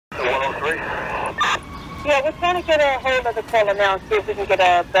Yeah, we're trying to get a hold of the caller now, see if we can get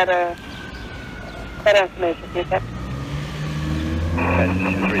a better information. Okay?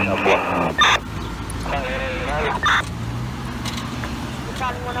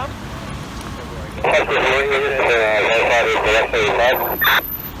 Calling one up.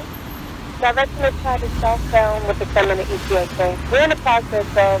 Direction is trying to southbound with the 10-minute ETA code. We're in the process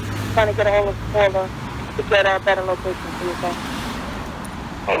of trying to get a hold of the caller to get a better location for you guys.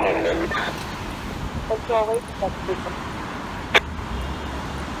 Thank you always. That's people.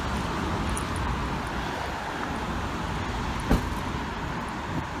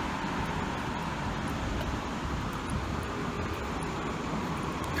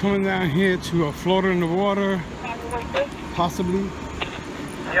 Coming down here to a floater in the water, possibly.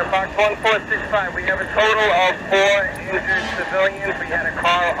 Yeah, box 1465. We have a total of 4 injured civilians. We had a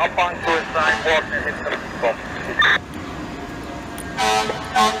car up onto a sidewalk that hit some people.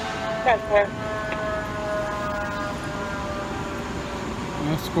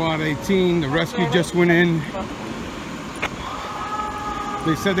 That's squad 18. The rescue just went in.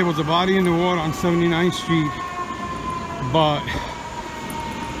 They said there was a body in the water on 79th Street, but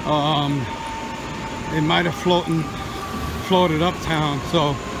it might have floated uptown,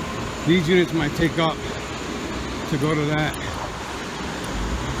 so these units might take up to go to that.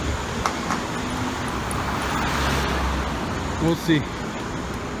 We'll see.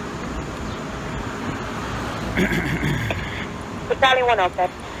 Battalion 1 out there.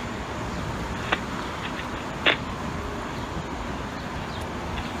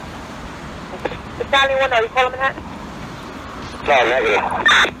 Battalion 1, are you calling Manhattan? No, negative.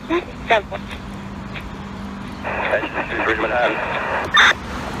 Cancel.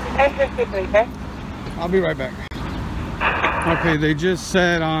 Entrance 3, okay? I'll be right back. Okay, they just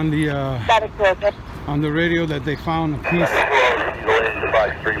said on the radio that they found a piece.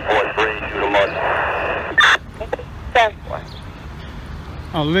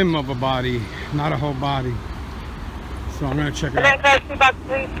 A limb of a body, not a whole body. So I'm gonna check it out. Taxi box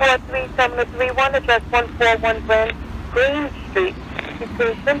 343, terminal 31, address 141 Green Street,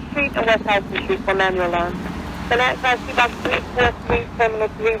 between Sim Street and West Houston Street for manual line. Taxi box 343, terminal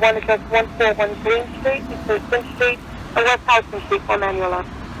 31, address 141 Green Street, between Sim Street and West Houston Street for manual line.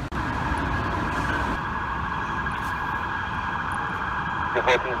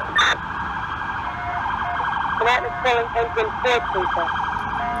 Manhattan is calling engine 14, sir.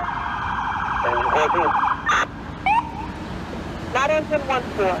 Engine 14? Not engine 14,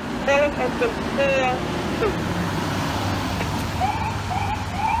 calling engine 42.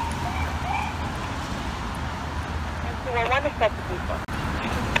 Engine 1 is set to people.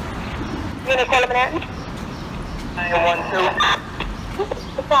 Unit calling Manhattan? 912.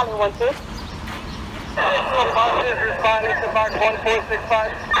 Battalion 1-2. Responding to box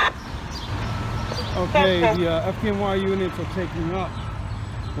 1465. Okay, the FDNY units are taking up.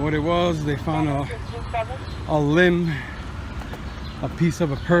 What it was, they found a limb, a piece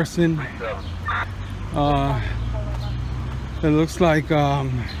of a person. It looks like the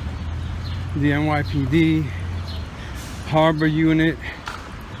NYPD harbor unit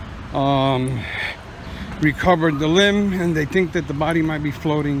recovered the limb, and they think that the body might be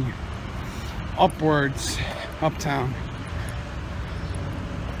floating upwards, uptown.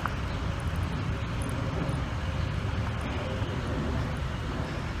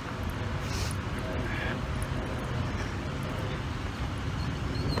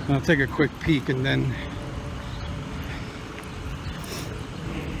 I'll take a quick peek and then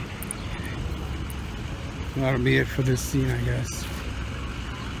that'll be it for this scene, I guess.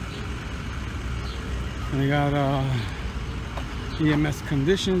 I got EMS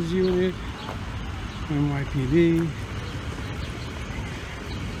conditions unit, NYPD.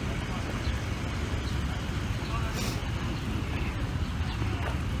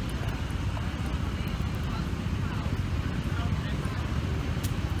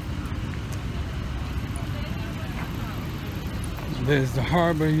 There's the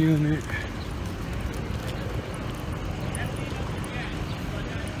harbor unit.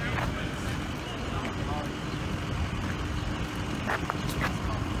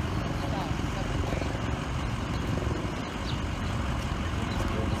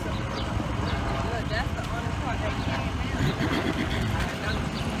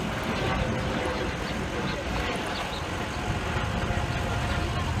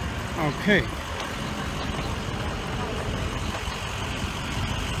 Okay.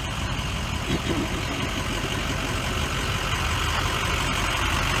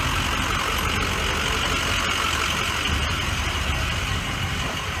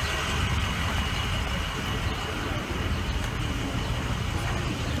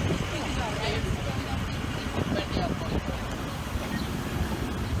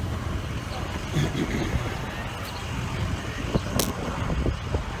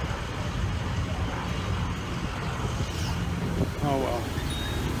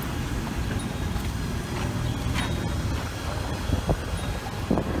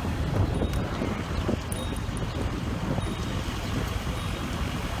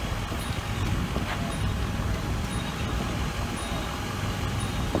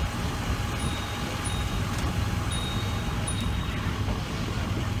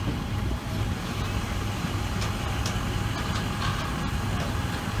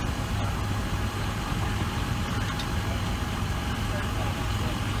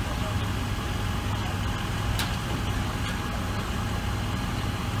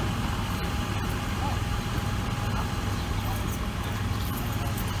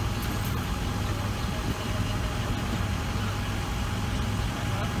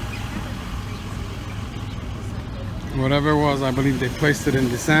 Whatever it was, I believe they placed it in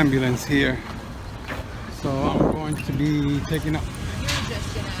this ambulance here. So I'm going to be taking up. You're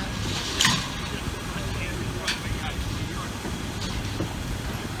just gonna.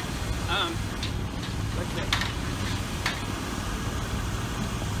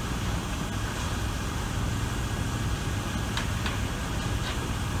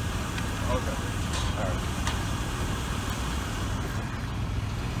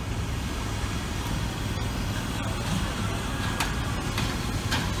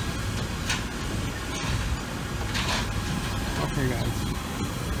 Okay, guys.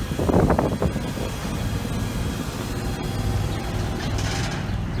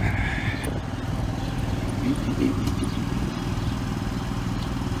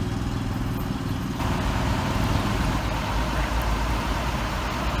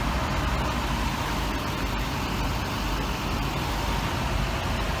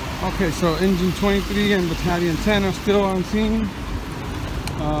 Okay, so Engine 23 and Battalion 10 are still on scene.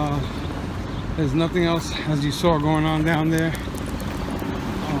 There's nothing else, as you saw, going on down there.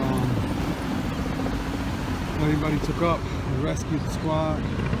 Everybody took up, they rescued the squad.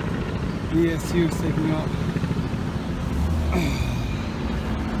 ESU is taking up.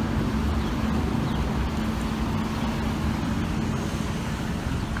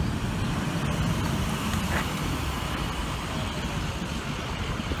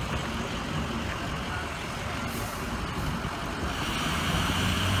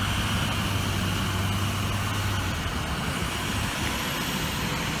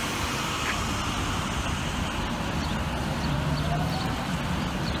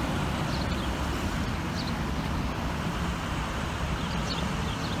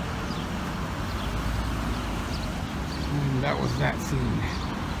 And that was that scene.